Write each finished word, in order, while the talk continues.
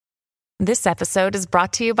This episode is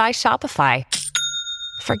brought to you by Shopify.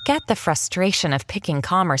 Forget the frustration of picking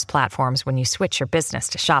commerce platforms when you switch your business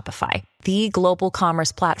to Shopify, the global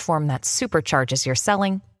commerce platform that supercharges your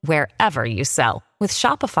selling wherever you sell. With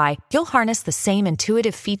Shopify, you'll harness the same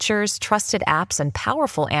intuitive features, trusted apps, and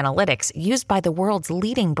powerful analytics used by the world's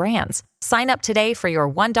leading brands. Sign up today for your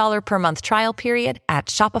 $1 per month trial period at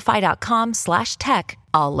shopify.com/tech,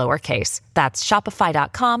 all lowercase. That's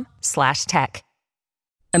shopify.com/tech.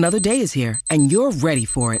 Another day is here, and you're ready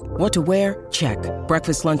for it. What to wear? Check.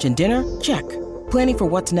 Breakfast, lunch, and dinner? Check. Planning for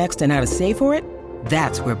what's next and how to save for it?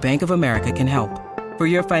 That's where Bank of America can help. For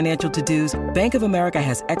your financial to-dos, Bank of America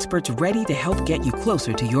has experts ready to help get you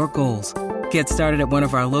closer to your goals. Get started at one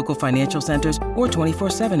of our local financial centers or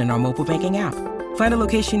 24/7 in our mobile banking app. Find a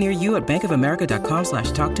location near you at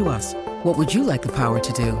bankofamerica.com/talktous. What would you like the power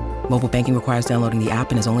to do? Mobile banking requires downloading the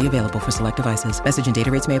app and is only available for select devices. Message and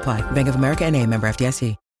data rates may apply. Bank of America N.A., member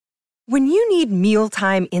FDIC. When you need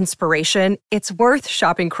mealtime inspiration, it's worth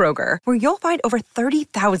shopping Kroger, where you'll find over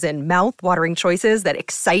 30,000 mouth-watering choices that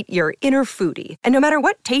excite your inner foodie. And no matter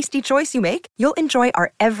what tasty choice you make, you'll enjoy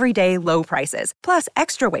our everyday low prices, plus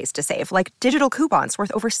extra ways to save, like digital coupons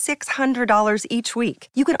worth over $600 each week.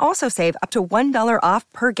 You can also save up to $1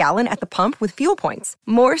 off per gallon at the pump with fuel points.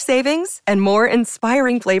 More savings and more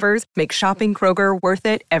inspiring flavors make shopping Kroger worth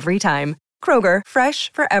it every time. Kroger,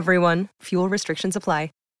 fresh for everyone. Fuel restrictions apply.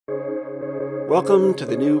 Welcome to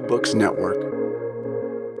the New Books Network.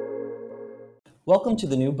 Welcome to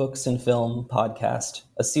the New Books in Film podcast,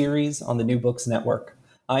 a series on the New Books Network.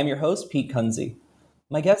 I'm your host, Pete Kunze.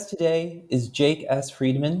 My guest today is Jake S.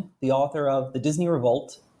 Friedman, the author of The Disney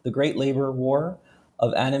Revolt, The Great Labor War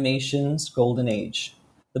of Animation's Golden Age.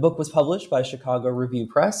 The book was published by Chicago Review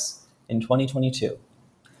Press in 2022.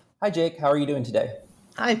 Hi, Jake. How are you doing today?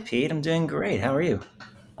 Hi, Pete. I'm doing great. How are you?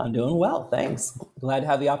 I'm doing well, thanks. Glad to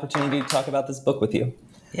have the opportunity to talk about this book with you.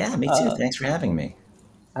 Yeah, me too. Thanks for having me.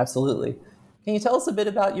 Absolutely. Can you tell us a bit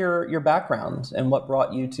about your background and what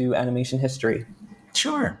brought you to animation history?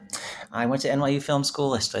 Sure. I went to NYU Film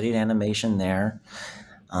School. I studied animation there.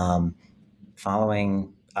 I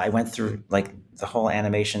went through the whole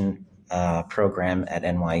animation program at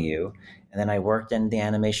NYU. And then I worked in the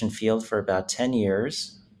animation field for about 10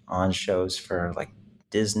 years on shows for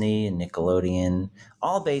Disney and Nickelodeon,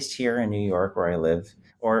 all based here in New York where I live,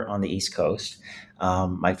 or on the East Coast.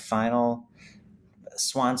 My final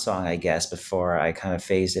swan song, I guess, before I kind of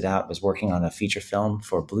phased it out, was working on a feature film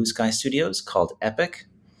for Blue Sky Studios called Epic.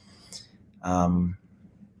 And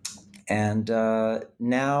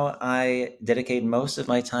now I dedicate most of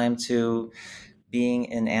my time to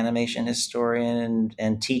being an animation historian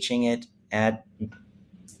and teaching it at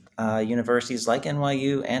universities like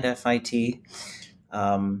NYU and FIT.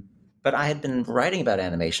 But I had been writing about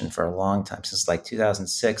animation for a long time, since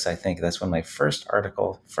 2006, I think. That's when my first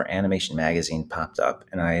article for Animation Magazine popped up.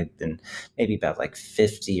 And I had been maybe about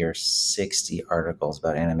 50 or 60 articles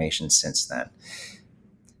about animation since then.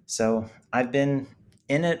 So I've been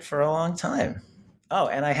in it for a long time. Oh,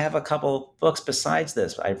 and I have a couple books besides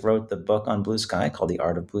this. I wrote the book on Blue Sky called The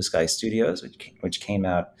Art of Blue Sky Studios, which came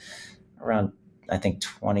out around, I think,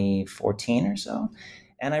 2014 or so.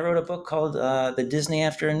 And I wrote a book called The Disney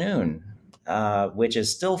Afternoon, which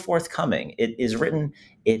is still forthcoming. It is written,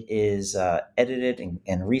 it is edited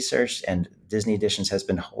and researched, and Disney Editions has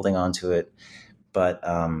been holding on to it. But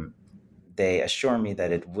they assure me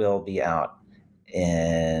that it will be out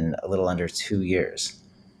in a little under 2 years.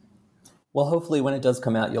 Well, hopefully when it does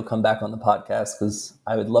come out, you'll come back on the podcast, because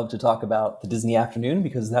I would love to talk about The Disney Afternoon,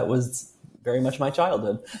 because that was very much my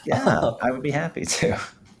childhood. Yeah, I would be happy to.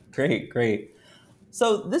 Great.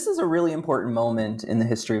 So this is a really important moment in the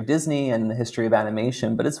history of Disney and the history of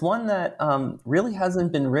animation, but it's one that really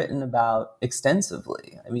hasn't been written about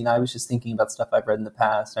extensively. I mean, I was just thinking about stuff I've read in the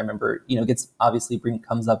past. I remember,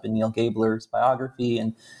 comes up in Neil Gabler's biography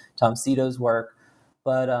and Tom Sito's work,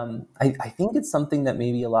 but I think it's something that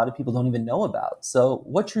maybe a lot of people don't even know about. So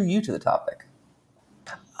what drew you to the topic?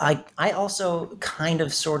 I also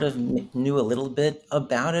sort of knew a little bit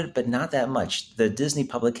about it, but not that much. The Disney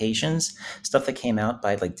publications, stuff that came out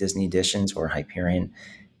by Disney Editions or Hyperion,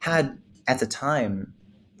 had at the time,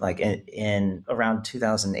 in around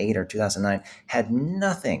 2008 or 2009, had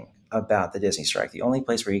nothing about the Disney strike. The only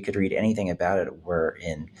place where you could read anything about it were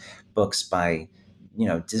in books by,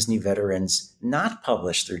 Disney veterans not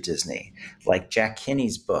published through Disney, like Jack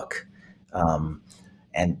Kinney's book.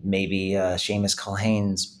 And maybe Seamus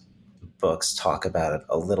Culhane's books talk about it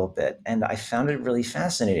a little bit. And I found it really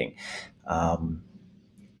fascinating.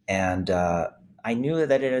 And I knew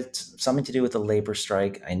that it had something to do with the labor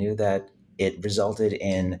strike. I knew that it resulted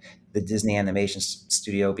in the Disney Animation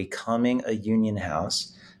Studio becoming a union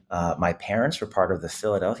house. My parents were part of the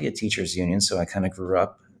Philadelphia Teachers Union, so I kind of grew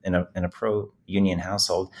up in a pro-union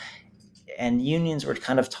household. And unions were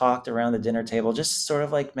kind of talked around the dinner table, just sort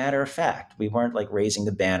of like matter of fact. We weren't like raising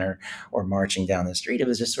the banner or marching down the street. It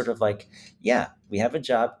was just sort of like, yeah, we have a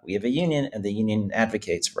job, we have a union, and the union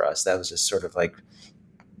advocates for us. That was just sort of like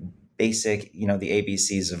basic, the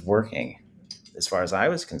ABCs of working, as far as I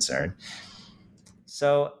was concerned.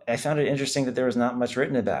 So I found it interesting that there was not much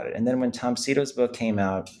written about it. And then when Tom Sito's book came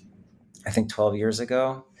out, I think 12 years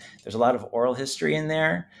ago, there's a lot of oral history in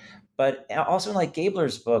there. But also in like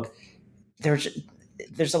Gabler's book,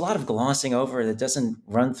 there's a lot of glossing over that doesn't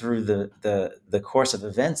run through the course of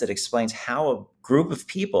events that explains how a group of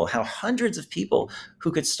people, how hundreds of people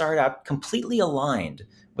who could start out completely aligned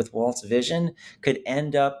with Walt's vision could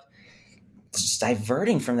end up just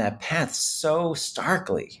diverting from that path so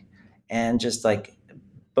starkly, and just like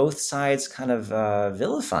both sides kind of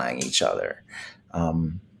vilifying each other.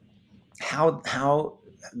 How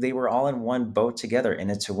they were all in one boat together in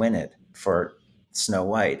it to win it for Snow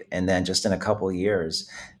White, and then just in a couple of years,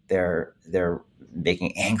 they're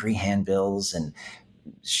making angry handbills and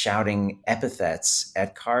shouting epithets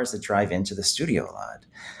at cars that drive into the studio lot.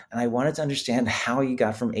 And I wanted to understand how you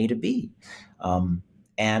got from A to B.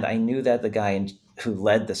 And I knew that the guy who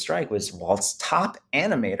led the strike was Walt's top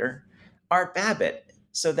animator, Art Babbitt.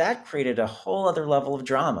 So that created a whole other level of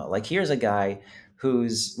drama. Like, here's a guy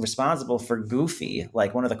who's responsible for Goofy,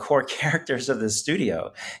 like one of the core characters of the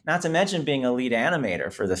studio, not to mention being a lead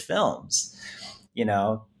animator for the films,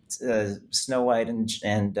 Snow White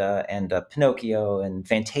and Pinocchio and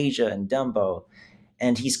Fantasia and Dumbo.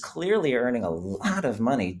 And he's clearly earning a lot of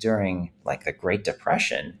money during like the Great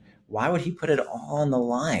Depression. Why would he put it all on the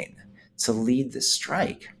line to lead the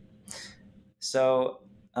strike? So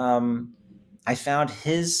I found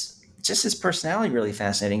his personality really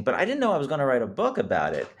fascinating, but I didn't know I was going to write a book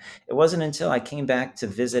about it. It wasn't until I came back to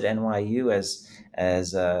visit NYU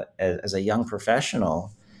as a young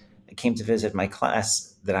professional. I came to visit my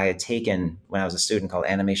class that I had taken when I was a student called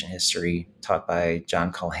Animation History, taught by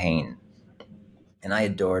John Culhane. And I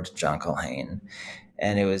adored John Culhane.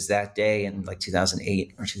 And it was that day in like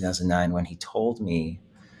 2008 or 2009 when he told me,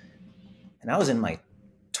 and I was in my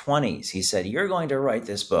 20s, he said, "You're going to write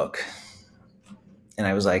this book." And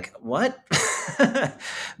I was like, what?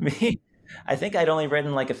 Me? I think I'd only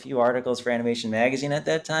written like a few articles for Animation Magazine at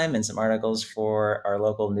that time, and some articles for our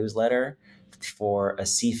local newsletter for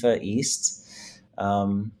ASIFA East.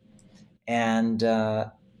 And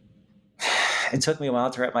it took me a while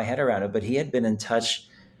to wrap my head around it, but he had been in touch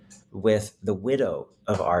with the widow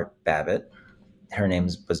of Art Babbitt. Her name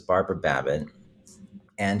was Barbara Babbitt.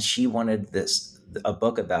 And she wanted a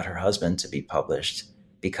book about her husband to be published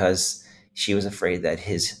because she was afraid that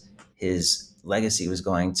his legacy was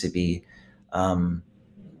going to be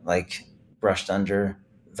like brushed under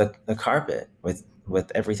the carpet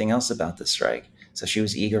with everything else about the strike. So she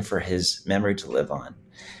was eager for his memory to live on.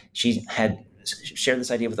 She had shared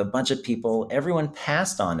this idea with a bunch of people. Everyone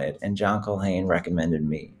passed on it, and John Culhane recommended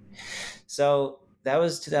me. So that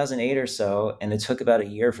was 2008 or so, and it took about a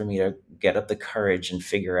year for me to get up the courage and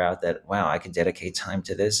figure out that, wow, I could dedicate time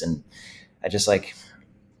to this. And I just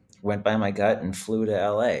went by my gut and flew to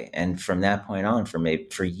LA. And from that point on,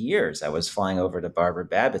 for years, I was flying over to Barbara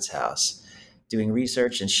Babbitt's house, doing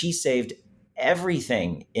research, and she saved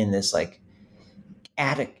everything in this like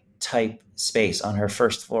attic type space on her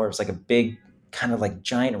first floor. It was like a big kind of like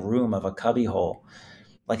giant room of a cubbyhole,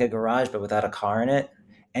 like a garage, but without a car in it.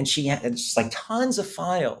 And she had just like tons of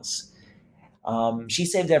files. She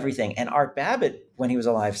saved everything. And Art Babbitt, when he was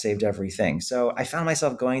alive, saved everything. So I found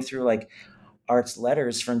myself going through like Art's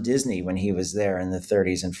letters from Disney when he was there in the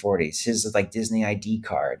 30s and 40s, his like Disney ID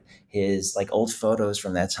card, his like old photos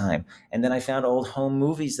from that time. And then I found old home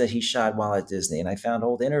movies that he shot while at Disney. And I found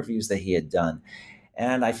old interviews that he had done.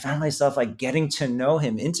 And I found myself like getting to know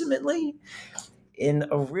him intimately in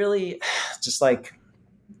a really just like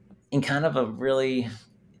in kind of a really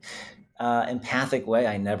empathic way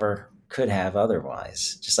I never could have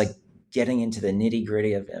otherwise, just like getting into the nitty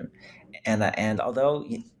gritty of him. And although,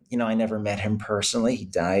 I never met him personally, he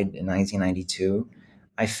died in 1992,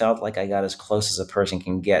 I felt like I got as close as a person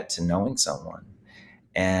can get to knowing someone.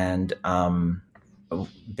 And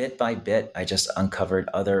bit by bit, I just uncovered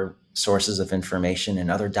other sources of information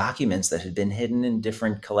and other documents that had been hidden in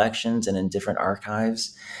different collections and in different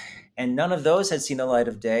archives. And none of those had seen the light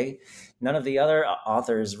of day. None of the other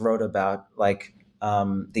authors wrote about like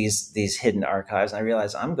these hidden archives. And I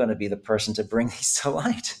realized I'm going to be the person to bring these to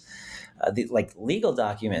light. Like legal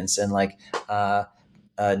documents and like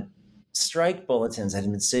strike bulletins that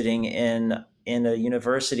had been sitting in a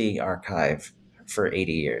university archive for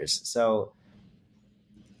 80 years. So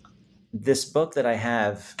this book that I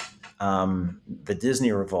have, The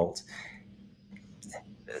Disney Revolt,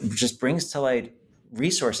 just brings to light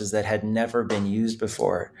resources that had never been used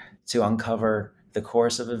before to uncover the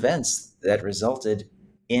course of events that resulted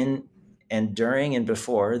in and during and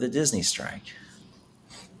before the Disney strike.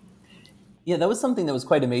 Yeah, that was something that was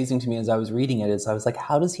quite amazing to me as I was reading it. Is I was like,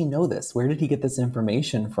 how does he know this? Where did he get this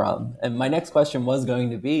information from? And my next question was going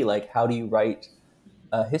to be like, how do you write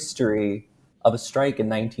a history of a strike in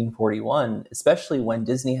 1941, especially when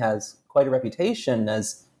Disney has quite a reputation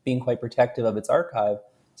as being quite protective of its archive?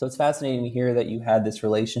 So it's fascinating to hear that you had this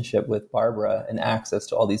relationship with Barbara and access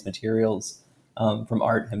to all these materials from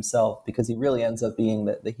Art himself, because he really ends up being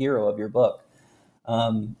the hero of your book.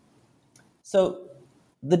 So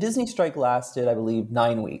the Disney strike lasted, I believe,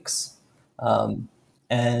 9 weeks. But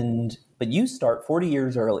you start 40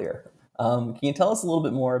 years earlier. Can you tell us a little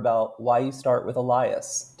bit more about why you start with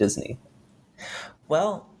Elias Disney?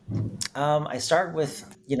 Well, I start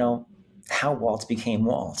with, how Walt became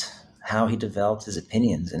Walt, how he developed his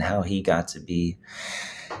opinions, and how he got to be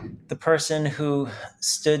the person who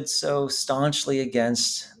stood so staunchly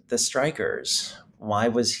against the strikers. Why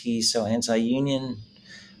was he so anti-union?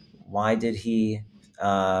 Why did he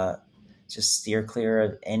just steer clear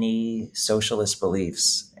of any socialist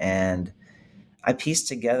beliefs? And I pieced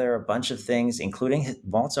together a bunch of things, including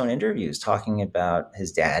Walt's own interviews, talking about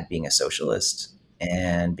his dad being a socialist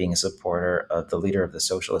and being a supporter of the leader of the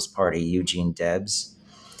Socialist Party, Eugene Debs.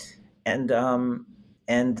 And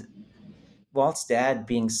Walt's dad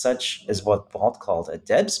being such as what Walt called a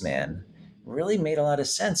Debs man really made a lot of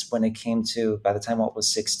sense when it came to, by the time Walt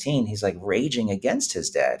was 16, he's like raging against his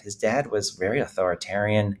dad. His dad was very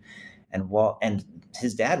authoritarian, and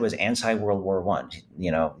his dad was anti-World War I.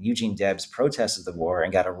 Eugene Debs protested the war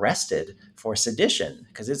and got arrested for sedition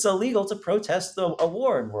because it's illegal to protest a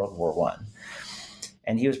war in World War I.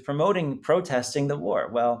 And he was protesting the war.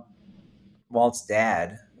 Well, Walt's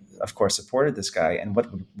dad, of course, supported this guy. And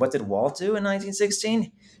what did Walt do in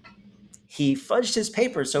 1916? He fudged his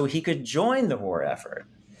papers so he could join the war effort.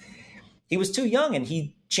 He was too young, and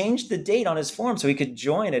he changed the date on his form so he could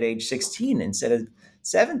join at age 16 instead of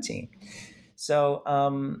 17. So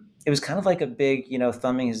it was kind of like a big,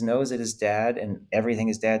 thumbing his nose at his dad and everything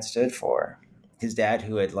his dad stood for. His dad,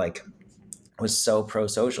 who had was so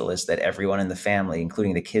pro-socialist that everyone in the family,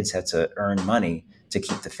 including the kids, had to earn money to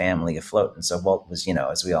keep the family afloat. And so Walt was,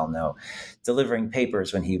 as we all know, delivering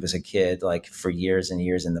papers when he was a kid, for years and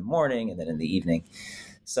years in the morning and then in the evening.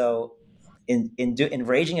 So in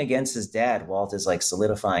raging against his dad, Walt is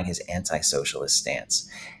solidifying his anti-socialist stance.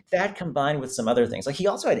 That combined with some other things, he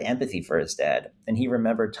also had empathy for his dad, and he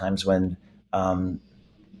remembered times when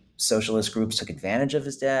socialist groups took advantage of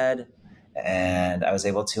his dad. And I was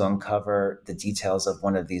able to uncover the details of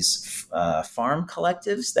one of these farm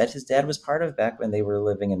collectives that his dad was part of back when they were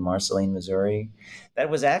living in Marceline, Missouri. That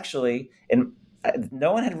was actually, and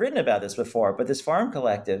no one had written about this before, but this farm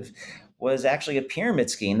collective was actually a pyramid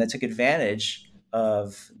scheme that took advantage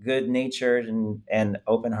of good-natured and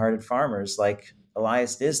open-hearted farmers like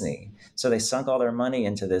Elias Disney. So they sunk all their money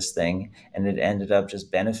into this thing, and it ended up just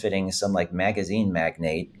benefiting some magazine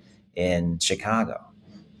magnate in Chicago.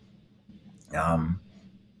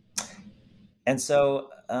 And so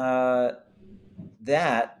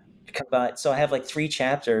that combined, so I have 3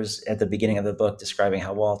 chapters at the beginning of the book describing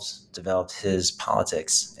how Walt developed his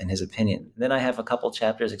politics and his opinion. Then I have a couple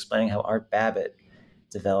chapters explaining how Art Babbitt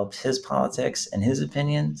developed his politics and his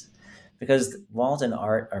opinions, because Walt and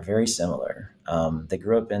Art are very similar. They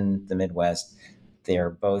grew up in the Midwest. They are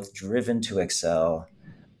both driven to excel.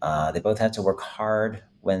 They both had to work hard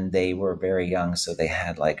when they were very young, so they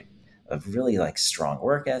had a really strong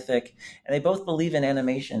work ethic, and they both believe in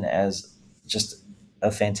animation as just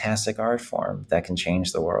a fantastic art form that can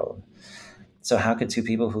change the world. So how could two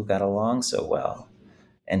people who got along so well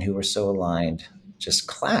and who were so aligned just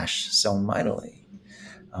clash so mightily?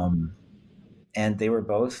 And they were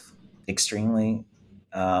both extremely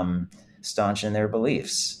staunch in their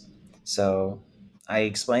beliefs. So I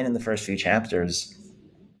explain in the first few chapters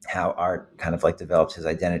how Art kind of developed his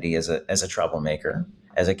identity as a troublemaker,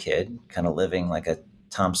 as a kid, kind of living like a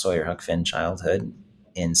Tom Sawyer Huck Finn childhood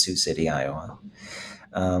in Sioux City, Iowa.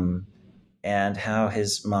 And how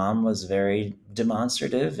his mom was very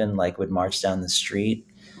demonstrative and would march down the street,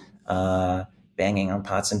 banging on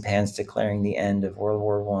pots and pans, declaring the end of World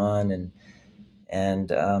War I,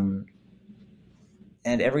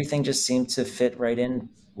 and everything just seemed to fit right in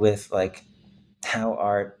with how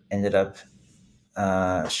Art ended up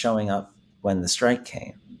showing up when the strike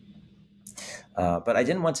came. But I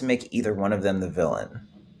didn't want to make either one of them the villain.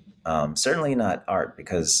 Certainly not Art,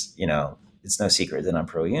 because, it's no secret that I'm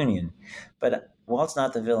pro-union. But Walt's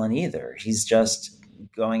not the villain either. He's just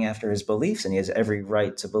going after his beliefs, and he has every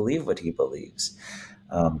right to believe what he believes.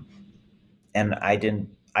 And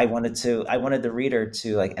I wanted the reader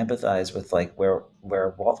to like empathize with like where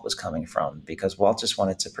Walt was coming from, because Walt just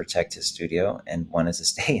wanted to protect his studio and wanted to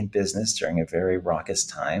stay in business during a very raucous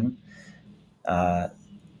time.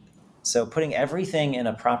 So putting everything in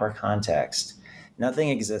a proper context, nothing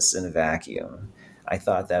exists in a vacuum. I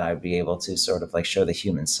thought that I'd be able to sort of like show the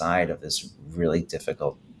human side of this really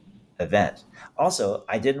difficult event. Also,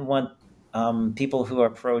 I didn't want people who are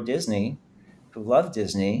pro-Disney, who love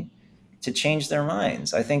Disney, to change their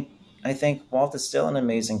minds. I think Walt is still an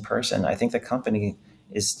amazing person. I think the company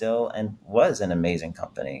is still and was an amazing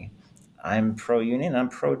company. I'm pro-union, I'm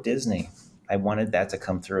pro-Disney. I wanted that to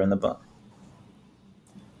come through in the book.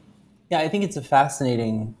 Yeah, I think it's a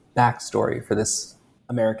fascinating backstory for this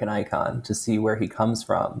American icon, to see where he comes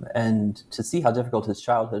from and to see how difficult his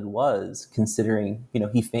childhood was, considering,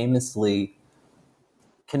 he famously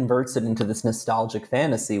converts it into this nostalgic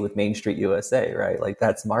fantasy with Main Street USA, right? Like,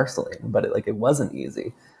 that's Marceline, but it wasn't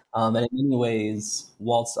easy. And in many ways,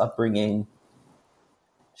 Walt's upbringing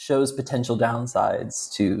shows potential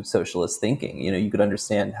downsides to socialist thinking. You could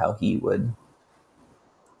understand how he would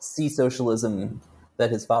see socialism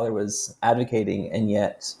that his father was advocating, and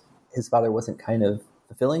yet his father wasn't kind of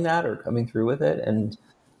fulfilling that or coming through with it. And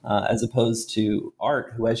as opposed to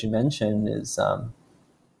Art, who, as you mentioned, is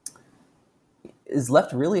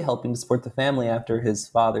left really helping to support the family after his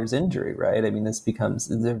father's injury, right? I mean,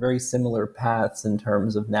 they're very similar paths in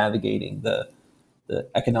terms of navigating the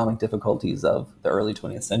economic difficulties of the early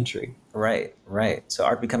 20th century. Right. So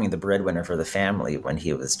Art becoming the breadwinner for the family when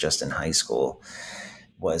he was just in high school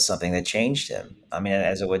was something that changed him. I mean,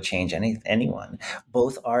 as it would change anyone.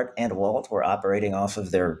 Both Art and Walt were operating off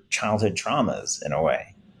of their childhood traumas in a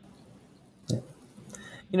way.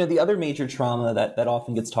 Yeah. The other major trauma that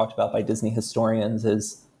often gets talked about by Disney historians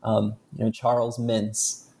is, Charles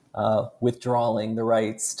Mintz withdrawing the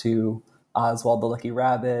rights to Oswald the Lucky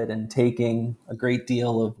Rabbit and taking a great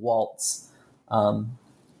deal of Walt's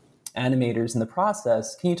animators in the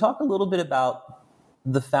process. Can you talk a little bit about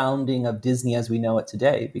the founding of Disney as we know it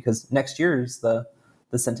today? Because next year's the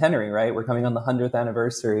centenary, right? We're coming on the 100th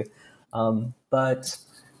anniversary. But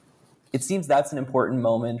it seems that's an important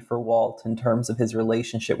moment for Walt in terms of his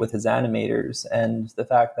relationship with his animators, and the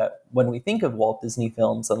fact that when we think of Walt Disney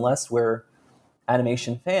films, unless we're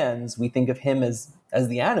animation fans, we think of him as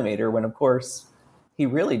the animator, when of course he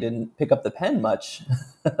really didn't pick up the pen much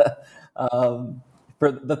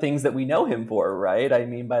for the things that we know him for, right? I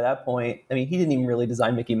mean, by that point, he didn't even really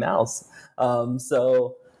design Mickey Mouse.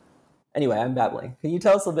 So anyway, I'm babbling. Can you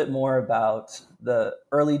tell us a bit more about the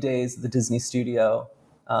early days of the Disney studio,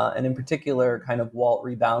 and in particular, kind of Walt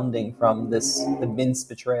rebounding from the Mintz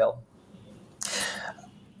betrayal?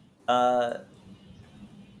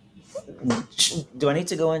 Do I need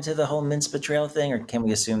to go into the whole Mintz betrayal thing, or can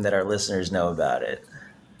we assume that our listeners know about it?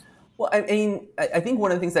 Well, I mean, I think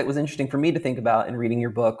one of the things that was interesting for me to think about in reading your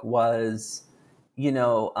book was,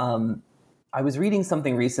 I was reading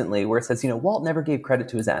something recently where it says, Walt never gave credit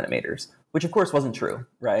to his animators, which of course wasn't true,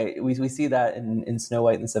 right? We see that in Snow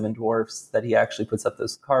White and the Seven Dwarfs, that he actually puts up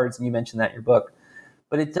those cards, and you mentioned that in your book.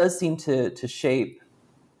 But it does seem to shape,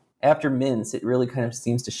 after Mintz, it really kind of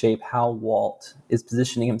seems to shape how Walt is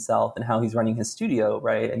positioning himself and how he's running his studio,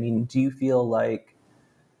 right? I mean, do you feel like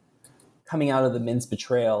coming out of the Mintz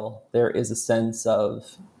betrayal, there is a sense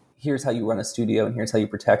of, here's how you run a studio, and here's how you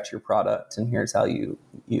protect your product, and here's how you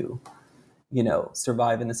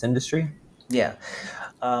survive in this industry? Yeah.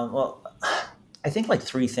 Well, I think like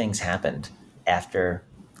three things happened after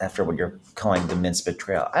what you're calling the Mintz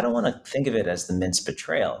betrayal. I don't want to think of it as the Mintz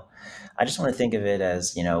betrayal. I just want to think of it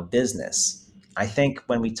as, business. I think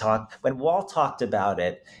when Walt talked about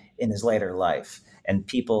it in his later life, and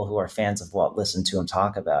people who are fans of Walt listen to him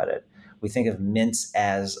talk about it, we think of Mintz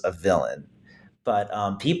as a villain. But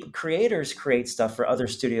creators create stuff for other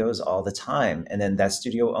studios all the time, and then that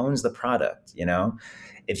studio owns the product.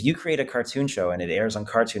 If you create a cartoon show and it airs on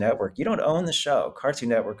Cartoon Network, you don't own the show. Cartoon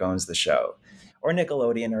Network owns the show, or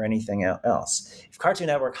Nickelodeon, or anything else. If Cartoon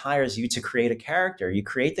Network hires you to create a character, you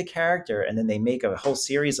create the character, and then they make a whole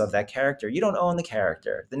series of that character. You don't own the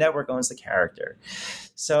character. The network owns the character.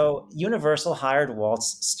 So Universal hired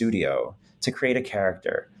Walt's studio to create a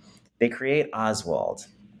character. They create Oswald.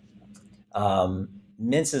 Oswald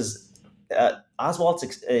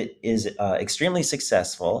is extremely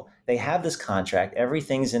successful. They have this contract.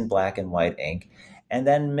 Everything's in black and white ink. And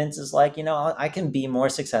then Mintz is like, I can be more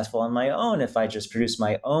successful on my own if I just produce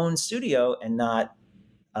my own studio and not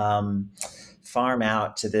farm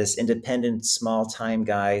out to this independent small time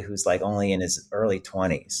guy who's like only in his early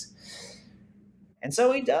 20s. And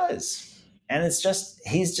so he does. And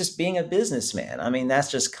he's just being a businessman. I mean, that's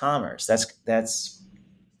just commerce.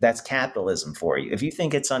 That's capitalism for you. If you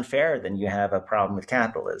think it's unfair, then you have a problem with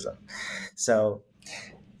capitalism. So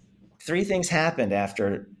 3 things happened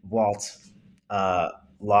after Walt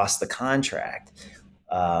lost the contract.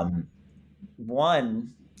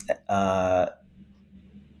 One,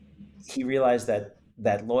 he realized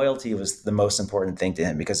that loyalty was the most important thing to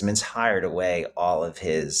him, because Mintz hired away all of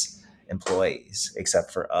his employees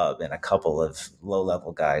except for Ub and a couple of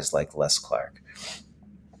low-level guys like Les Clark.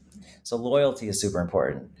 So loyalty is super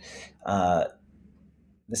important. The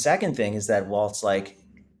second thing is that Walt's like,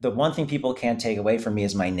 the one thing people can't take away from me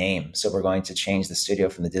is my name. So we're going to change the studio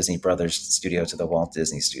from the Disney Brothers studio to the Walt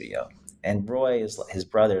Disney Studio. And Roy, his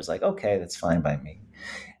brother, is like, okay, that's fine by me.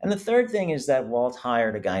 And the third thing is that Walt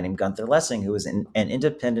hired a guy named Gunther Lessing, who was an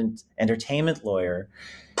independent entertainment lawyer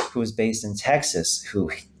who was based in Texas, who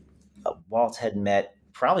Walt had met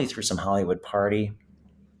probably through some Hollywood party.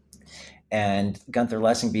 And Gunther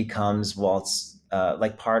Lessing becomes Walt's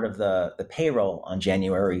part of the payroll on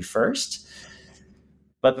January 1st.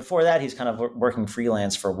 But before that, he's kind of working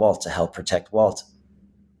freelance for Walt to help protect Walt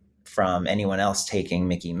from anyone else taking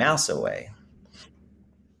Mickey Mouse away.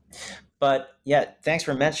 But yeah, thanks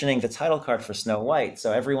for mentioning the title card for Snow White.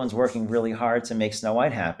 So everyone's working really hard to make Snow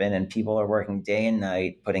White happen, and people are working day and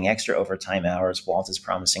night, putting extra overtime hours. Walt is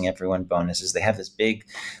promising everyone bonuses. They have this big,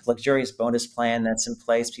 luxurious bonus plan that's in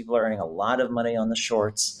place. People are earning a lot of money on the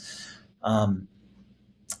shorts.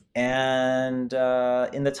 And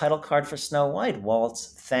in the title card for Snow White, Walt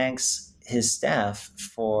thanks his staff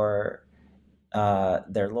for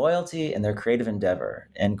their loyalty and their creative endeavor,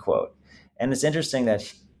 end quote. And it's interesting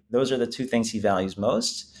that those are the 2 things he values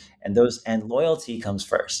most, and loyalty comes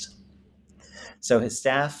first. So his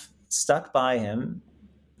staff stuck by him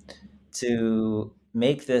to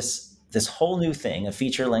make this whole new thing, a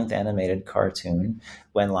feature-length animated cartoon,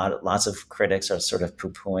 when lots of critics are sort of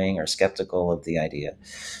poo-pooing or skeptical of the idea.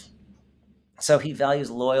 So he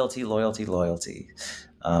values loyalty.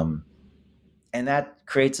 And that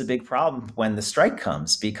creates a big problem when the strike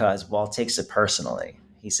comes, because Walt takes it personally.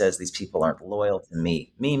 He says, these people aren't loyal to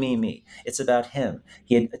me. Me. It's about him.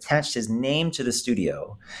 He had attached his name to the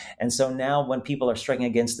studio. And so now when people are striking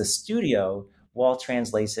against the studio, Walt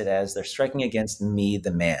translates it as, they're striking against me,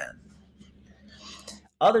 the man.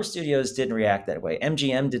 Other studios didn't react that way.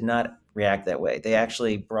 MGM did not react that way. They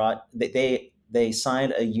actually they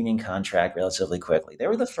signed a union contract relatively quickly. They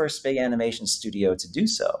were the first big animation studio to do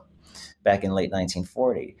so back in late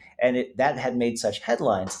 1940. And that had made such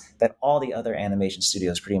headlines that all the other animation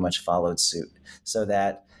studios pretty much followed suit. So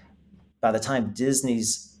that by the time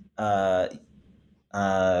Disney's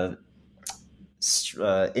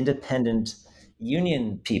independent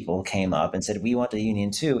union people came up and said, we want a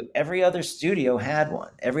union too, every other studio had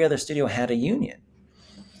one. Every other studio had a union.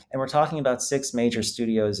 And we're talking about 6 major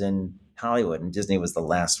studios in Hollywood, and Disney was the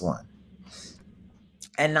last one.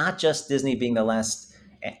 And not just Disney being the last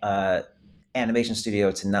animation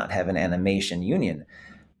studio to not have an animation union,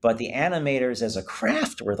 but the animators as a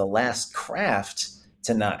craft were the last craft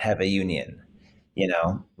to not have a union.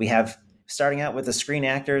 We have, starting out with the screen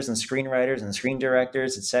actors and screenwriters and screen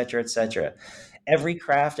directors, et cetera, et cetera. Every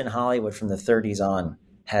craft in Hollywood from the 30s on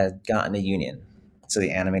had gotten a union. So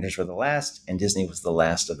the animators were the last, and Disney was the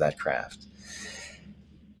last of that craft.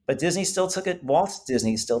 But Disney still took it, Walt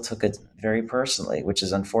Disney still took it very personally, which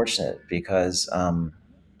is unfortunate because,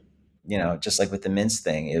 just like with the Mintz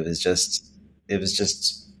thing, it was just,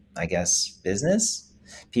 I guess, business.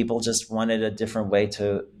 People just wanted a different way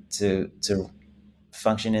to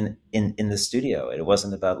function in the studio. It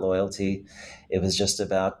wasn't about loyalty. It was just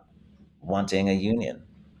about wanting a union.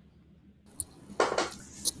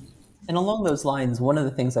 And along those lines, one of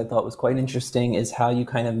the things I thought was quite interesting is how you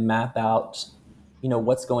kind of map out,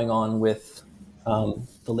 what's going on with the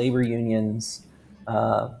labor unions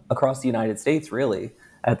across the United States, really,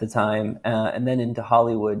 at the time, and then into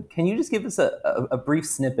Hollywood. Can you just give us a brief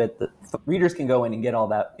snippet that readers can go in and get all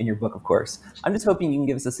that in your book, of course? I'm just hoping you can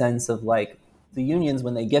give us a sense of, like, the unions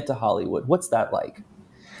when they get to Hollywood. What's that like?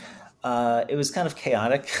 It was kind of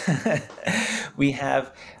chaotic. We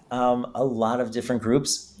have a lot of different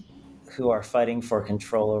groups who are fighting for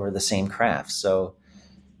control over the same craft. So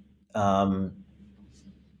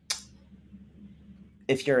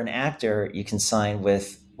if you're an actor, you can sign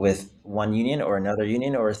with with one union or another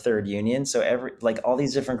union or a third union. So all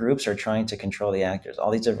these different groups are trying to control the actors. All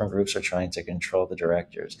these different groups are trying to control the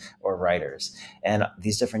directors or writers. And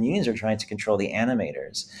these different unions are trying to control the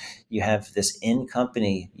animators. You have this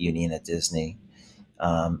in-company union at Disney.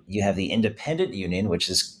 You have the independent union, which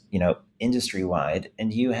is, industry-wide.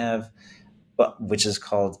 And you have, which is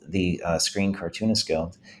called the Screen Cartoonist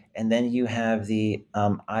Guild. And then you have the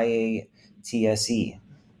IATSE,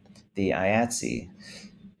 the IATSE,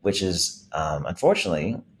 which is,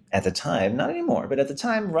 unfortunately, at the time, not anymore, but at the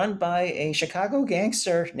time, run by a Chicago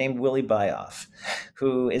gangster named Willie Byoff,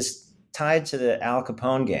 who is tied to the Al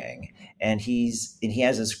Capone gang. And he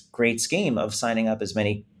has this great scheme of signing up as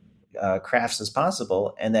many crafts as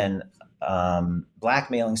possible and then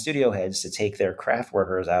blackmailing studio heads to take their craft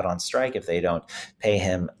workers out on strike if they don't pay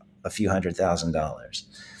him a few $100,000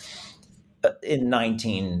 in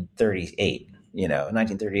 1938.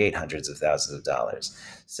 1938, hundreds of thousands of dollars.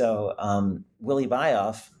 So Willie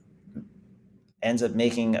Byoff ends up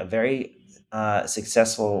making a very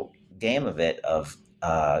successful game of it, of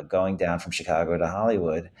going down from Chicago to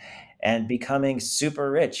Hollywood and becoming super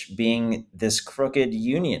rich, being this crooked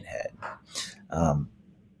union head.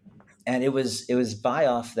 And it was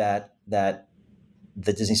Byoff that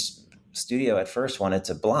the Disney studio at first wanted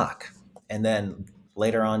to block. And then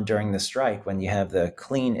later on during the strike, when you have the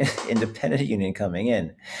clean independent union coming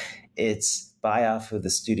in, it's Byoff who the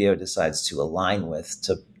studio decides to align with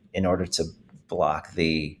in order to block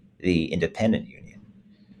the independent union,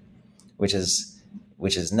 which is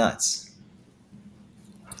nuts.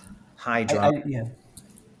 High drama. Yeah.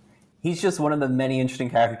 He's just one of the many interesting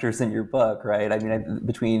characters in your book, right? I mean,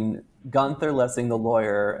 between Gunther Lessing, the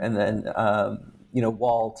lawyer, and then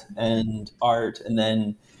Walt and Art, and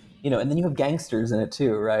then and then you have gangsters in it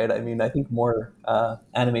too, right? I mean, I think more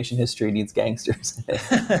animation history needs gangsters in it.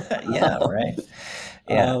 Yeah, right.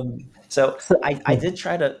 Yeah. So I did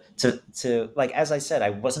try to like, as I said,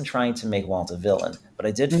 I wasn't trying to make Walt a villain, but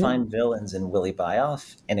I did find villains in Willie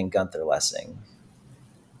Byoff and in Gunther Lessing.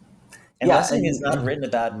 And Lessing is not written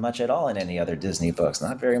about much at all in any other Disney books,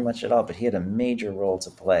 not very much at all, but he had a major role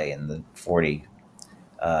to play in the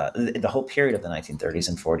the whole period of the 1930s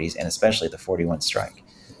and 40s, and especially the 41 strike.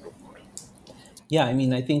 Yeah, I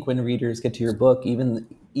mean, I think when readers get to your book, even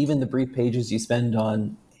the brief pages you spend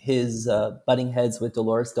on his butting heads with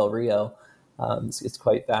Dolores Del Rio, it's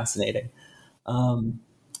quite fascinating.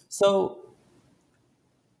 So,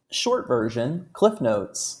 short version, Cliff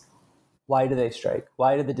Notes. Why do they strike?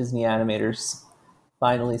 Why did the Disney animators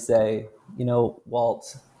finally say,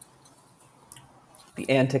 Walt, the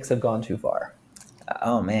antics have gone too far?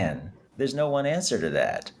 Oh, man. There's no one answer to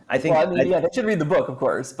that. I think. Well, they should read the book, of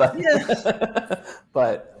course, but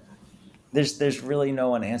but there's really no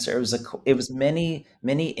one answer. It was many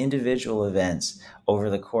individual events over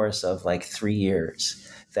the course of like 3 years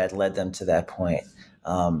that led them to that point.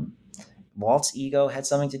 Walt's ego had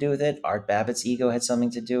something to do with it. Art Babbitt's ego had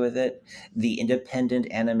something to do with it. The Independent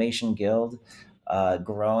Animation Guild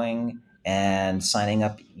growing and signing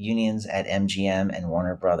up unions at MGM and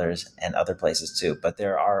Warner Brothers and other places too. But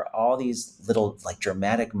there are all these little like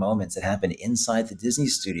dramatic moments that happen inside the Disney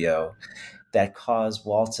studio that cause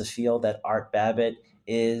Walt to feel that Art Babbitt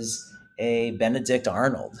is a Benedict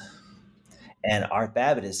Arnold. And Art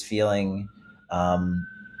Babbitt is feeling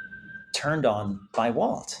turned on by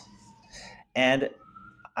Walt. And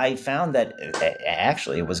I found that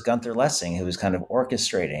actually it was Gunther Lessing who was kind of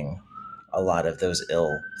orchestrating a lot of those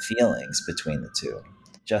ill feelings between the two,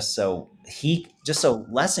 just so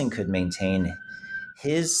Lessing could maintain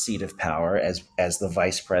his seat of power as the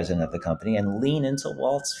vice president of the company and lean into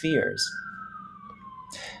Walt's fears.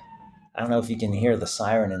 I don't know if you can hear the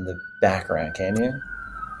siren in the background, can you?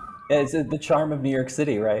 Yeah, it's the charm of New York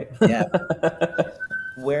City, right? Yeah.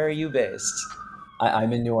 Where are you based?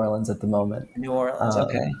 I'm in New Orleans at the moment. New Orleans,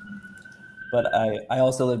 okay. But I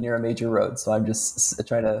also live near a major road, so I'm just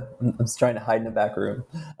trying to hide in a back room.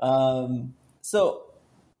 So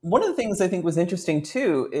one of the things I think was interesting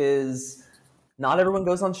too is not everyone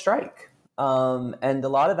goes on strike. And a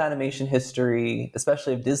lot of animation history,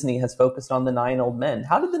 especially of Disney, has focused on the 9 Old Men.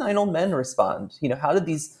 How did the 9 Old Men respond? How did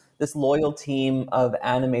this loyal team of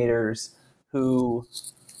animators who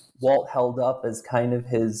Walt held up as kind of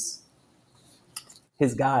his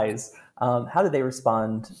guys, how did they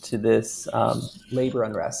respond to this labor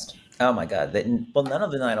unrest? Oh my God. None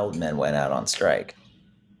of the 9 Old Men went out on strike.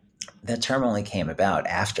 That term only came about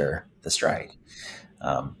after the strike.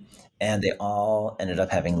 And they all ended up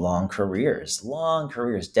having long careers,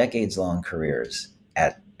 decades-long careers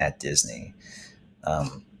at Disney.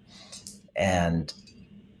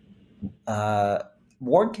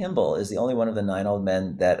 Ward Kimball is the only one of the 9 old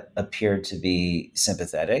men that appeared to be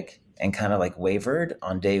sympathetic and kind of like wavered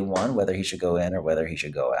on day one whether he should go in or whether he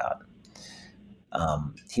should go out.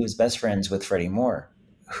 He was best friends with Freddie Moore,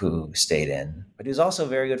 who stayed in, but he was also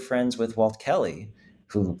very good friends with Walt Kelly,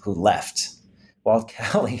 who left. Walt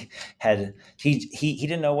Kelly he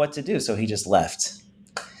didn't know what to do, so he just left.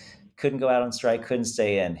 Couldn't go out on strike, couldn't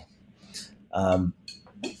stay in.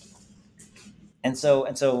 And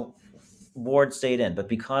so Ward stayed in, but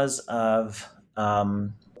because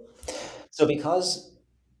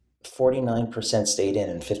 49% stayed in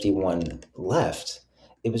and 51 left,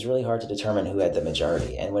 it was really hard to determine who had the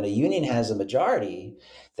majority. And when a union has a majority,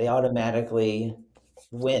 they automatically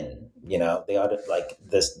win. They like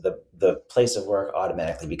this, the place of work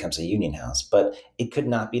automatically becomes a union house, but it could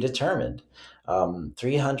not be determined.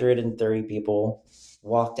 330 people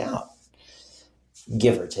walked out,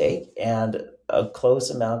 give or take, and a close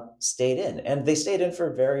amount stayed in. And they stayed in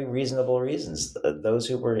for very reasonable reasons. Those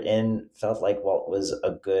who were in felt like Walt was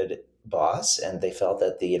a good boss, and they felt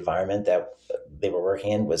that the environment that they were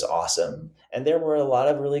working in was awesome. And there were a lot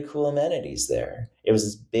of really cool amenities there. It was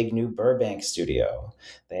this big new Burbank studio.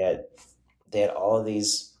 They had all of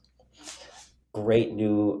these great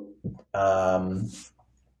new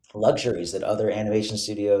luxuries that other animation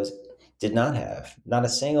studios did not have. Not a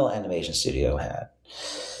single animation studio had.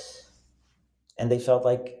 And they felt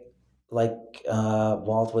like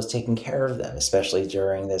Walt was taking care of them, especially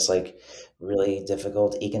during this like really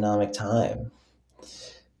difficult economic time.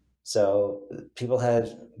 So people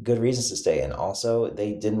had good reasons to stay in. Also,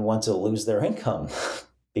 they didn't want to lose their income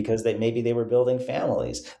because maybe they were building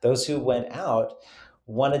families. Those who went out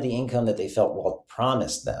wanted the income that they felt Walt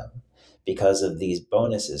promised them because of these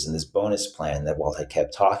bonuses and this bonus plan that Walt had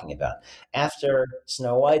kept talking about. After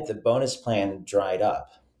Snow White, the bonus plan dried up.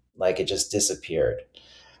 Like it just disappeared.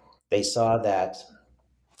 They saw that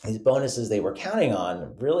these bonuses they were counting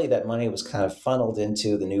on, really that money was kind of funneled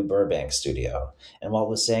into the new Burbank studio. And Walt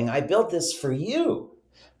was saying, I built this for you.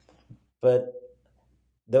 But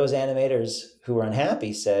those animators who were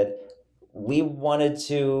unhappy said, we wanted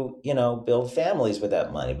to, build families with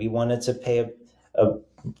that money. We wanted to pay a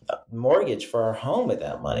mortgage for our home with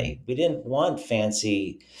that money. We didn't want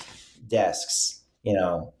fancy desks,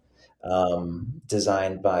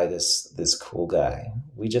 designed by this cool guy.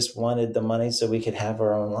 We just wanted the money so we could have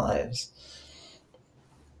our own lives.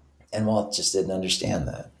 And Walt just didn't understand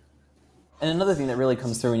that. And another thing that really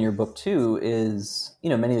comes through in your book too is,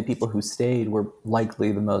 many of the people who stayed were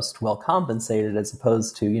likely the most well compensated, as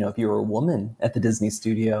opposed to, if you were a woman at the Disney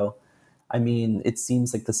studio. I mean, it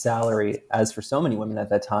seems like the salary, as for so many women at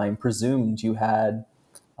that time, presumed you had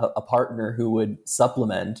a partner who would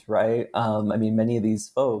supplement, right? Many of these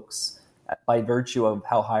folks, by virtue of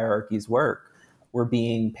how hierarchies work, were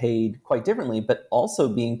being paid quite differently, but also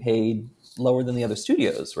being paid lower than the other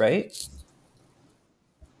studios, right?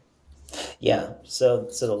 Yeah. So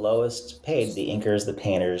the lowest paid, the inkers, the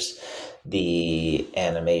painters, the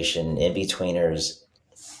animation in-betweeners,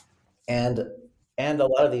 and a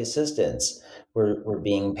lot of the assistants were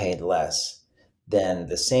being paid less than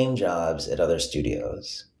the same jobs at other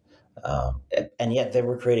studios. And yet they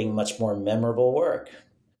were creating much more memorable work.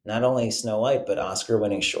 Not only Snow White, but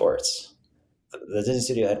Oscar-winning shorts. The Disney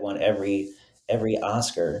studio had won every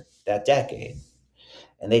Oscar that decade,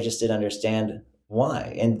 and they just didn't understand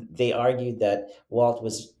why. And they argued that Walt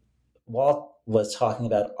was talking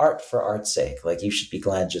about art for art's sake. Like, you should be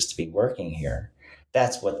glad just to be working here.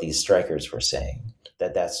 That's what these strikers were saying.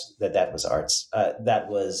 That was art's. That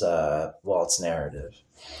was Walt's narrative.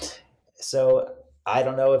 So I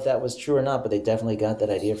don't know if that was true or not, but they definitely got that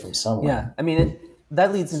idea from somewhere. Yeah,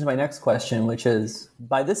 that leads into my next question, which is,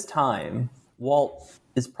 by this time, Walt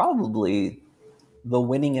is probably the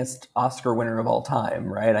winningest Oscar winner of all time,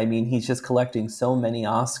 right? He's just collecting so many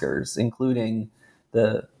Oscars, including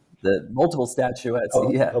the multiple statuettes.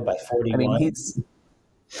 By 41.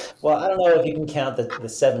 Well, I don't know if you can count the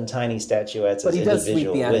 7 tiny statuettes as individual wins. But he does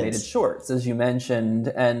sweep the animated shorts, as you mentioned.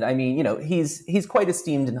 And he's quite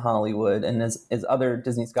esteemed in Hollywood. And as other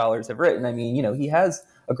Disney scholars have written, he has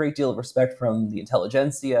a great deal of respect from the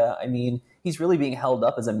intelligentsia. He's really being held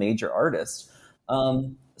up as a major artist.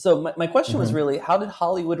 So my question was really, how did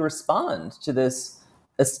Hollywood respond to this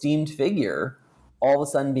esteemed figure all of a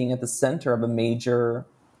sudden being at the center of a major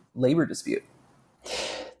labor dispute?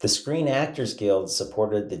 The Screen Actors Guild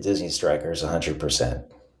supported the Disney strikers 100%.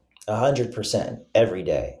 100% every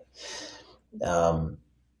day.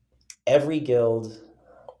 Every guild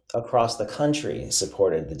across the country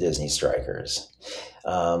supported the Disney strikers,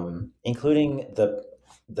 including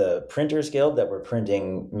the Printers Guild that were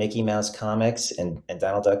printing Mickey Mouse comics and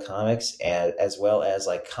Donald Duck comics, and as well as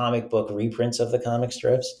like comic book reprints of the comic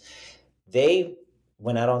strips, they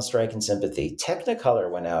went out on strike in sympathy. Technicolor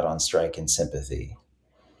went out on strike in sympathy.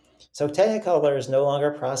 So Technicolor is no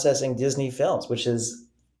longer processing Disney films, which is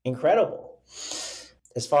incredible.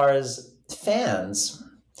 As far as fans,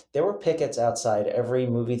 there were pickets outside every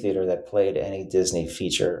movie theater that played any Disney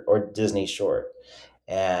feature or Disney short.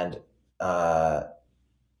 And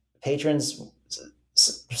patrons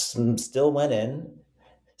still went in.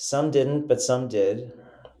 Some didn't, but some did.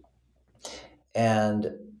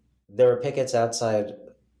 And there were pickets outside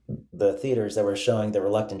the theaters that were showing The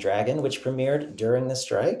Reluctant Dragon, which premiered during the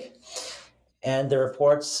strike. And the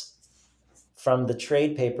reports from the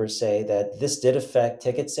trade papers say that this did affect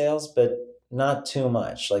ticket sales, but not too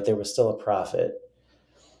much. Like there was still a profit.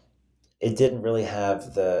 It didn't really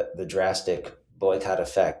have the drastic boycott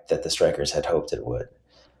effect that the strikers had hoped it would.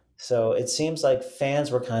 So it seems like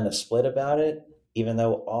fans were kind of split about it, even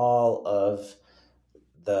though all of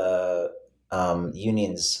the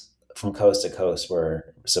unions from coast to coast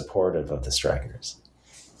were supportive of the strikers.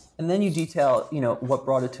 And then you detail, what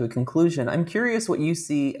brought it to a conclusion. I'm curious what you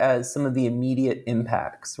see as some of the immediate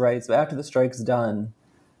impacts, right? So after the strike's done,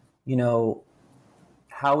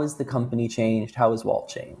 how is the company changed? How is Walt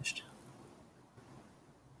changed?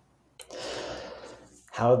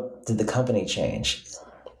 How did the company change?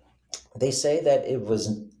 They say that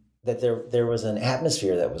there was an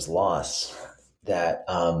atmosphere that was lost, that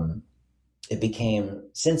it became,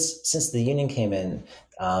 since the union came in,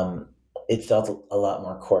 it felt a lot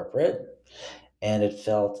more corporate, and it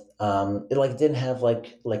felt it didn't have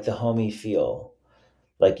like the homey feel.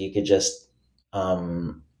 Like you could just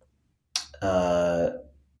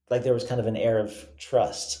like there was kind of an air of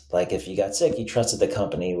trust. Like if you got sick, you trusted the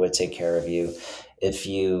company would take care of you. If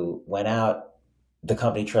you went out, the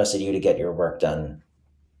company trusted you to get your work done.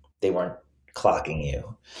 They weren't clocking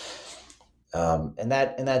you. And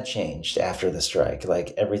that changed after the strike.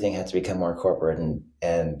 Like everything had to become more corporate,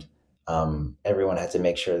 and everyone had to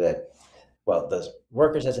make sure that, the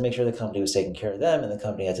workers had to make sure the company was taking care of them, and the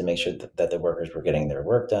company had to make sure that the workers were getting their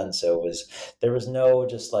work done. So there was no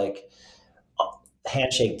just like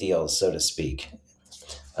handshake deals, so to speak.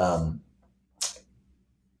 And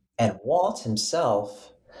Walt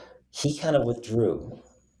himself, he kind of withdrew,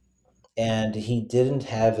 and he didn't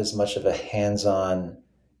have as much of a hands-on,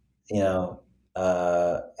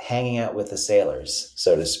 hanging out with the sailors,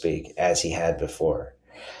 so to speak, as he had before.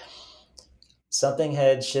 Something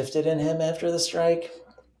had shifted in him after the strike,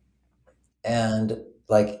 and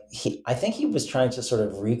I think he was trying to sort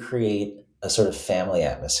of recreate a sort of family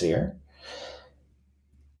atmosphere.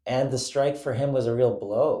 And the strike for him was a real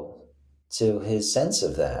blow to his sense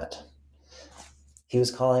of that. He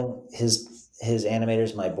was calling his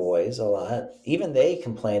animators my boys a lot. Even they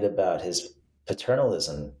complained about his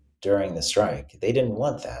paternalism during the strike. They didn't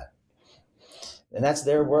want that. And that's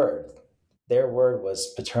their word. Their word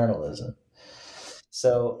was paternalism.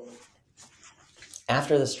 So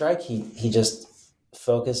after the strike, he just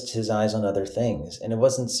focused his eyes on other things. And it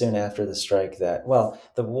wasn't soon after the strike that,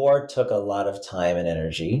 the war took a lot of time and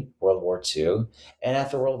energy, World War II. And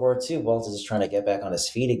after World War II, Walt is trying to get back on his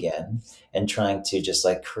feet again and trying to just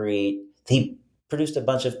he produced a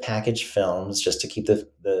bunch of packaged films just to keep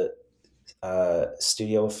the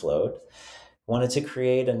studio afloat. Wanted to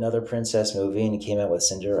create another princess movie, and he came out with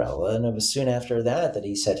Cinderella. And it was soon after that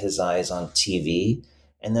he set his eyes on TV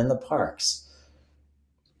and then the parks.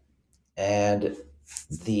 And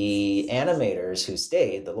the animators who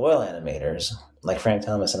stayed, the loyal animators, like Frank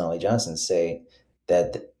Thomas and Ollie Johnston, say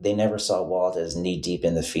that they never saw Walt as knee-deep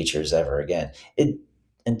in the features ever again.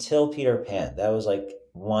 Until Peter Pan, that was like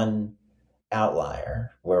one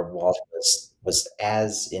outlier where Walt was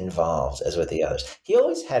as involved as with the others. He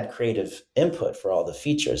always had creative input for all the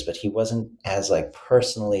features, but he wasn't as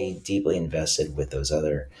personally deeply invested with those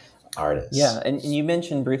other artists. Yeah, and you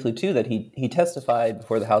mentioned briefly too that he testified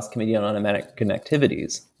before the House Committee on Un-American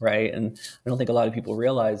Activities, right? And I don't think a lot of people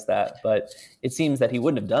realize that, but it seems that he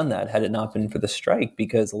wouldn't have done that had it not been for the strike,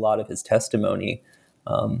 because a lot of his testimony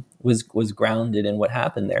was grounded in what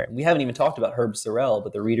happened there. We haven't even talked about Herb Sorrell,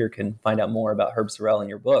 but the reader can find out more about Herb Sorrell in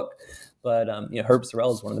your book. But Herb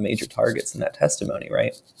Sorrell is one of the major targets in that testimony,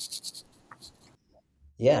 right?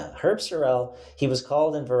 Yeah, Herb Sorrell, he was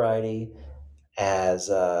called in Variety as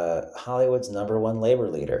Hollywood's #1 labor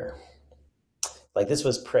leader. This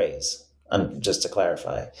was praise, just to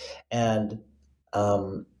clarify. And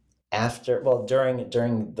during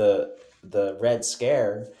the Red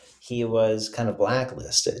Scare, he was kind of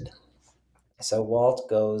blacklisted. So Walt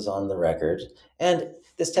goes on the record, and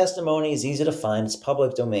this testimony is easy to find. It's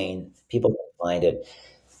public domain. People can find it.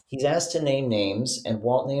 He's asked to name names, and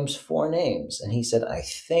Walt names 4 names. And he said, I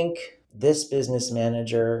think this business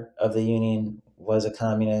manager of the union was a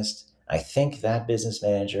communist. I think that business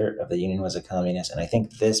manager of the union was a communist. And I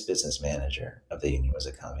think this business manager of the union was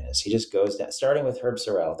a communist. He just goes down, starting with Herb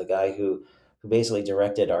Sorrell, the guy who basically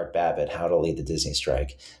directed Art Babbitt how to lead the Disney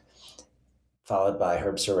strike, followed by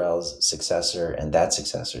Herb Sorrell's successor and that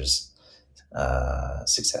successor's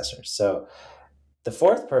successor. So the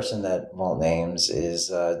 4th person that Walt names is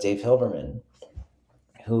Dave Hilberman,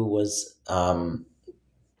 who was kind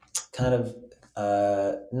of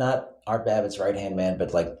not Art Babbitt's right-hand man,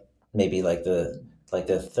 but maybe like the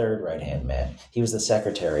 3rd right-hand man. He was the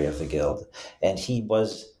secretary of the guild, and he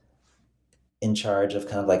was in charge of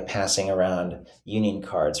kind of like passing around union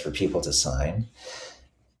cards for people to sign.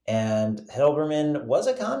 And Hilberman was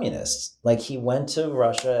a communist. Like, he went to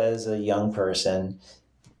Russia as a young person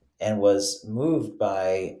and was moved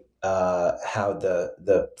by how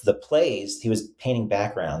the plays, he was painting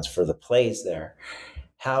backgrounds for the plays there,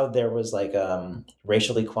 how there was like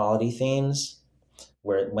racial equality themes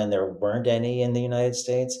when there weren't any in the United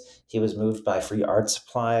States. He was moved by free art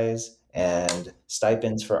supplies and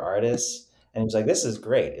stipends for artists. And he was like, this is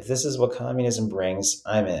great. If this is what communism brings,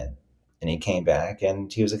 I'm in. And he came back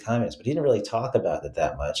and he was a communist, but he didn't really talk about it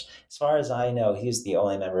that much. As far as I know, he was the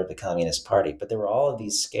only member of the Communist Party, but there were all of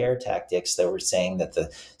these scare tactics that were saying that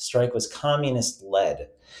the strike was communist-led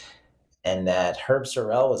and that Herb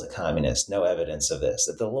Sorrell was a communist. No evidence of this.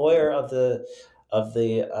 That the lawyer of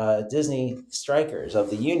the Disney strikers,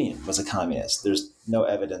 of the union, was a communist. There's no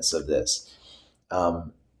evidence of this.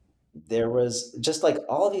 There was just like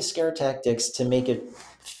all of these scare tactics to make it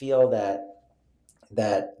feel that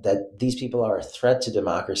these people are a threat to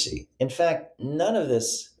democracy. In fact, none of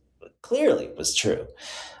this clearly was true.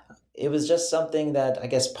 It was just something that I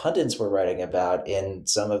guess pundits were writing about in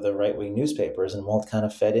some of the right-wing newspapers, and Walt kind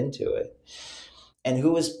of fed into it. And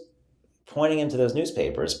who was pointing him to those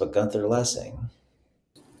newspapers but Gunther Lessing?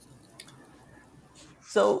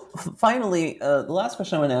 So finally, the last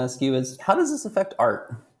question I want to ask you is, how does this affect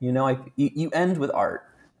art? You end with art.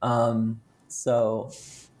 So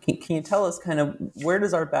can you tell us kind of where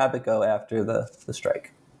does Art Babbitt go after the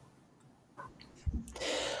strike?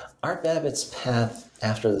 Art Babbitt's path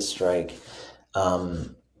after the strike,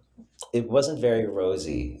 it wasn't very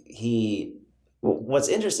rosy. What's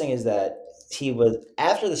interesting is that he was,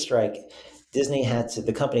 after the strike,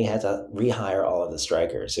 the company had to rehire all of the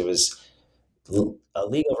strikers. It was a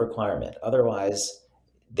legal requirement. Otherwise,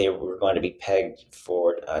 they were going to be pegged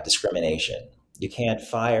for discrimination. You can't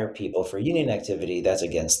fire people for union activity. That's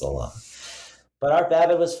against the law. But Art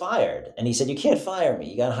Babbitt was fired, and he said, you can't fire me.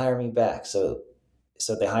 You got to hire me back. So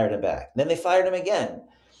they hired him back. Then they fired him again.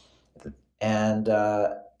 And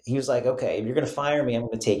he was like, okay, if you're going to fire me, I'm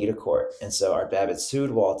going to take you to court. And so Art Babbitt sued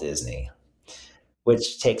Walt Disney,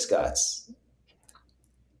 which takes guts.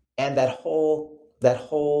 And that whole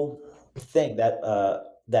thing, that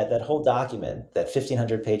whole document, that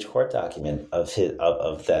 1,500-page court document of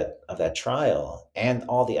that trial, and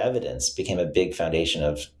all the evidence became a big foundation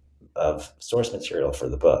of source material for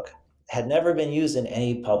the book. Had never been used in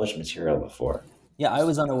any published material before. Yeah, I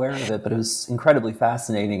was unaware of it, but it was incredibly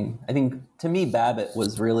fascinating. I think, to me, Babbitt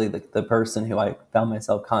was really the person who I found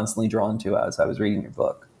myself constantly drawn to as I was reading your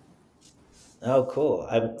book. Oh, cool.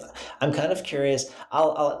 I'm kind of curious.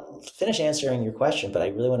 I'll finish answering your question, but I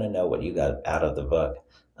really want to know what you got out of the book.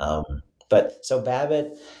 But so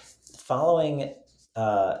Babbitt, following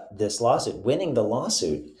this lawsuit, winning the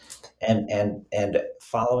lawsuit, and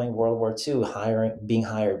following World War II, being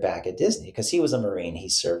hired back at Disney, because he was a Marine, he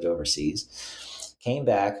served overseas, came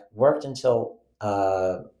back, worked until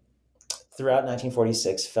throughout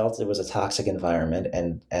 1946, felt it was a toxic environment,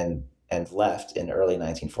 and left in early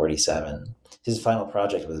 1947. His final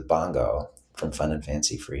project was Bongo from Fun and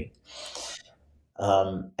Fancy Free.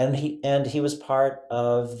 And he was part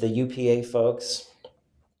of the UPA folks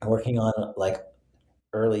working on like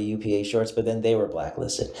early UPA shorts, but then they were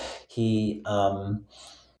blacklisted. He in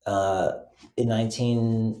the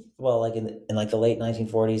late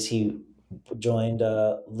 1940s, he joined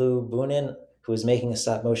Lou Boonin, who was making a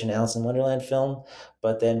stop motion Alice in Wonderland film,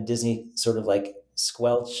 but then Disney sort of like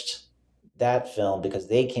squelched that film because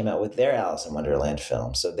they came out with their Alice in Wonderland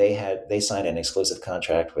film. So they signed an exclusive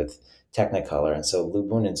contract with Technicolor, and so Lou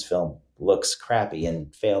Boonin's film looks crappy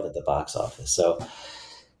and failed at the box office. So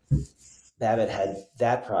Babbitt had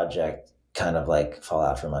that project kind of like fall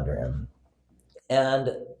out from under him, and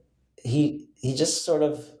he just sort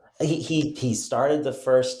of he started the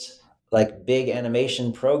first like big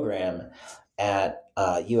animation program at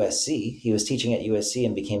USC. He was teaching at USC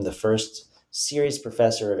and became the first serious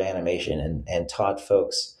professor of animation and taught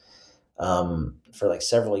folks for like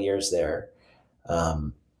several years there,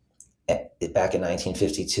 back in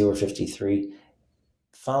 1952 or 53.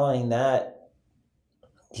 Following that,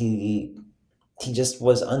 he just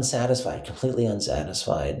was unsatisfied, completely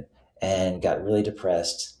unsatisfied, and got really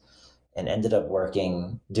depressed and ended up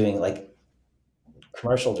doing like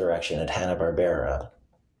commercial direction at Hanna-Barbera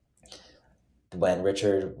when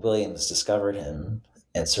Richard Williams discovered him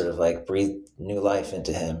and sort of like breathed new life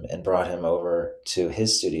into him and brought him over to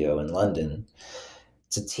his studio in London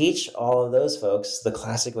to teach all of those folks the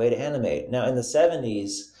classic way to animate. Now, in the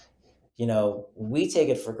 70s, we take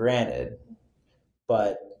it for granted,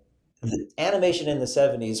 but the animation in the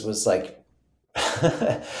 70s was like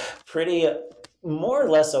pretty more or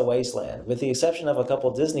less a wasteland, with the exception of a couple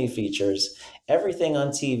Disney features. Everything on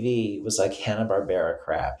TV was like Hanna-Barbera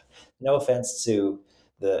crap. No offense to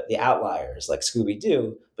the outliers like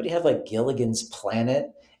Scooby-Doo, but you have like Gilligan's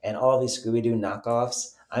Planet and all these Scooby-Doo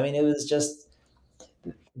knockoffs. I mean, it was just,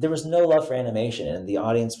 there was no love for animation, and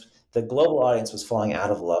the global audience was falling out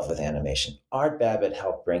of love with animation. Art Babbitt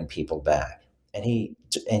helped bring people back, and he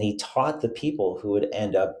taught the people who would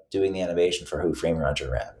end up doing the animation for Who Framed Roger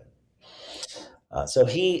Rabbit. So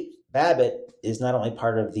Babbitt is not only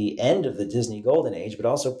part of the end of the Disney Golden Age, but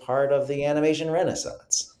also part of the animation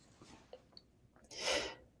Renaissance.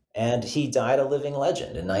 And he died a living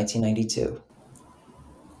legend in 1992.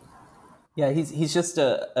 Yeah, he's just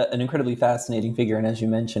an incredibly fascinating figure, and as you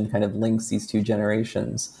mentioned, kind of links these two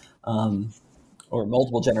generations, or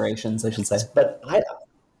multiple generations, I should say. But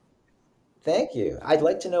thank you. I'd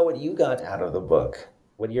like to know what you got out of the book,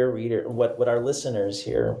 what our listeners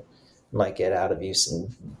here might get out of you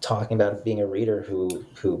talking about being a reader who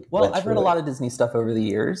Well, I've read a lot of Disney stuff over the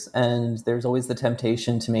years, and there's always the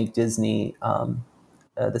temptation to make Disney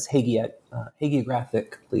this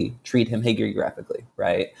hagiographically, treat him hagiographically,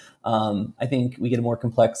 right? I think we get a more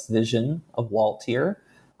complex vision of Walt here,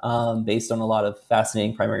 based on a lot of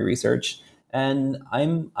fascinating primary research. And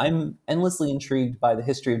I'm endlessly intrigued by the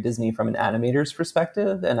history of Disney from an animator's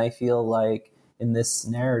perspective, and I feel like in this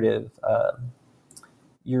narrative,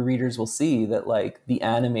 your readers will see that like the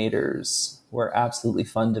animators were absolutely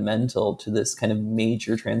fundamental to this kind of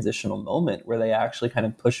major transitional moment where they actually kind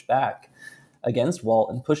of push back against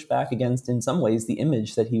Walt and push back against, in some ways, the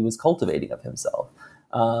image that he was cultivating of himself.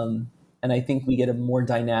 And I think we get a more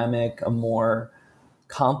dynamic, a more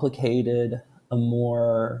complicated, a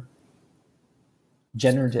more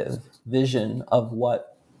generative vision of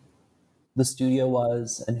what the studio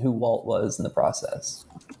was and who Walt was in the process.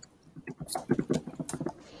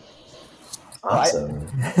 Awesome.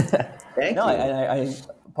 Thank you. I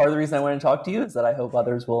part of the reason I wanted to talk to you is that I hope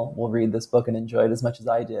others will read this book and enjoy it as much as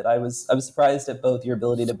I did. I was surprised at both your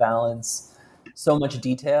ability to balance so much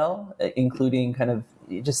detail, including kind of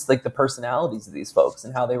just like the personalities of these folks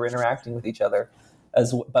and how they were interacting with each other,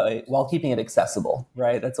 while keeping it accessible,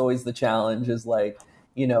 right? That's always the challenge, is like,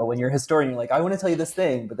 when you're a historian, you're like, I want to tell you this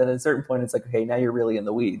thing, but then at a certain point it's like, okay, now you're really in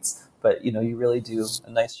the weeds. But, you really do a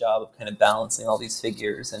nice job of kind of balancing all these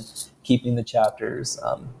figures and keeping the chapters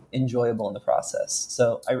enjoyable in the process.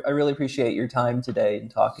 So I really appreciate your time today and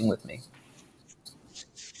talking with me.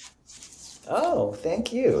 Oh,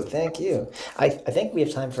 thank you. Thank you. I think we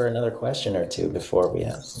have time for another question or two before we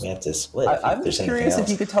have to split. I'm just curious if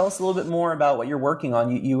you could tell us a little bit more about what you're working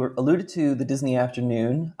on. You alluded to the Disney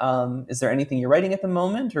Afternoon. Is there anything you're writing at the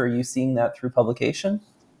moment, or are you seeing that through publication?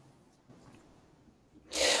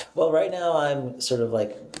 Well, right now I'm sort of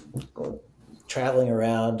like traveling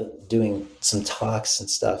around doing some talks and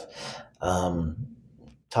stuff,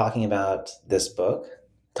 talking about this book,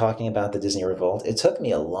 talking about the Disney Revolt. It took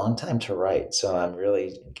me a long time to write, so I'm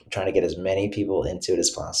really trying to get as many people into it as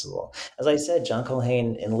possible. As I said, John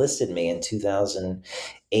Culhane enlisted me in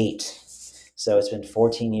 2008, so it's been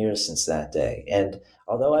 14 years since that day. And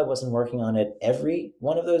although I wasn't working on it every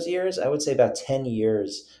one of those years, I would say about 10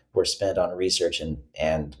 years were spent on research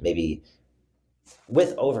and maybe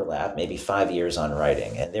with overlap, maybe 5 years on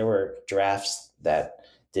writing. And there were drafts that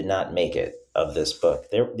did not make it of this book.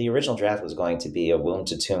 The original draft was going to be a Womb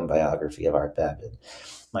to Tomb biography of Art Babbitt.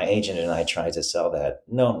 My agent and I tried to sell that.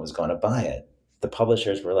 No one was going to buy it. The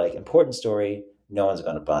publishers were like, important story, no one's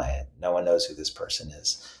going to buy it. No one knows who this person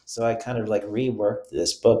is. So I kind of like reworked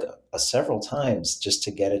this book several times just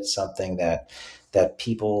to get it something that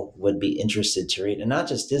people would be interested to read. And not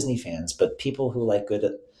just Disney fans, but people who like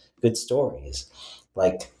good stories,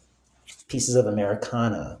 like Pieces of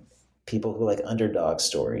Americana, people who like underdog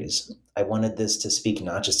stories. I wanted this to speak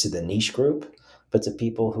not just to the niche group, but to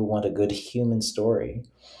people who want a good human story.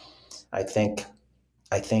 I think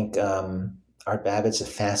Art Babbitt's a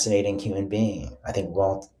fascinating human being. I think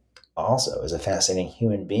Walt also is a fascinating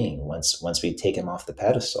human being once we take him off the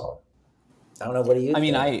pedestal. I don't know. What do you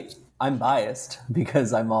think? I'm biased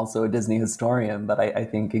because I'm also a Disney historian, but I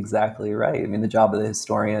think exactly right. I mean, the job of the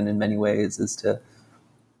historian in many ways is to,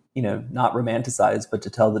 not romanticize, but to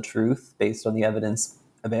tell the truth based on the evidence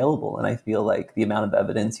available. And I feel like the amount of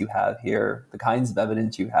evidence you have here, the kinds of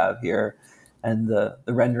evidence you have here, and the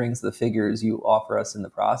renderings of the figures you offer us in the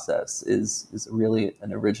process is really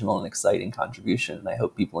an original and exciting contribution. And I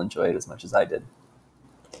hope people enjoy it as much as I did.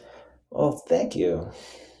 Well, thank you.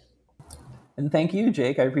 And thank you,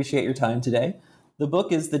 Jake. I appreciate your time today. The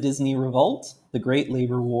book is The Disney Revolt, The Great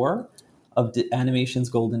Labor War of Animation's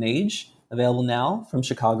Golden Age, available now from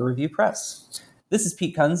Chicago Review Press. This is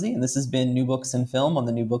Pete Kunze, and this has been New Books in Film on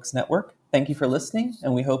the New Books Network. Thank you for listening,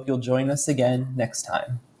 and we hope you'll join us again next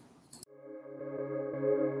time.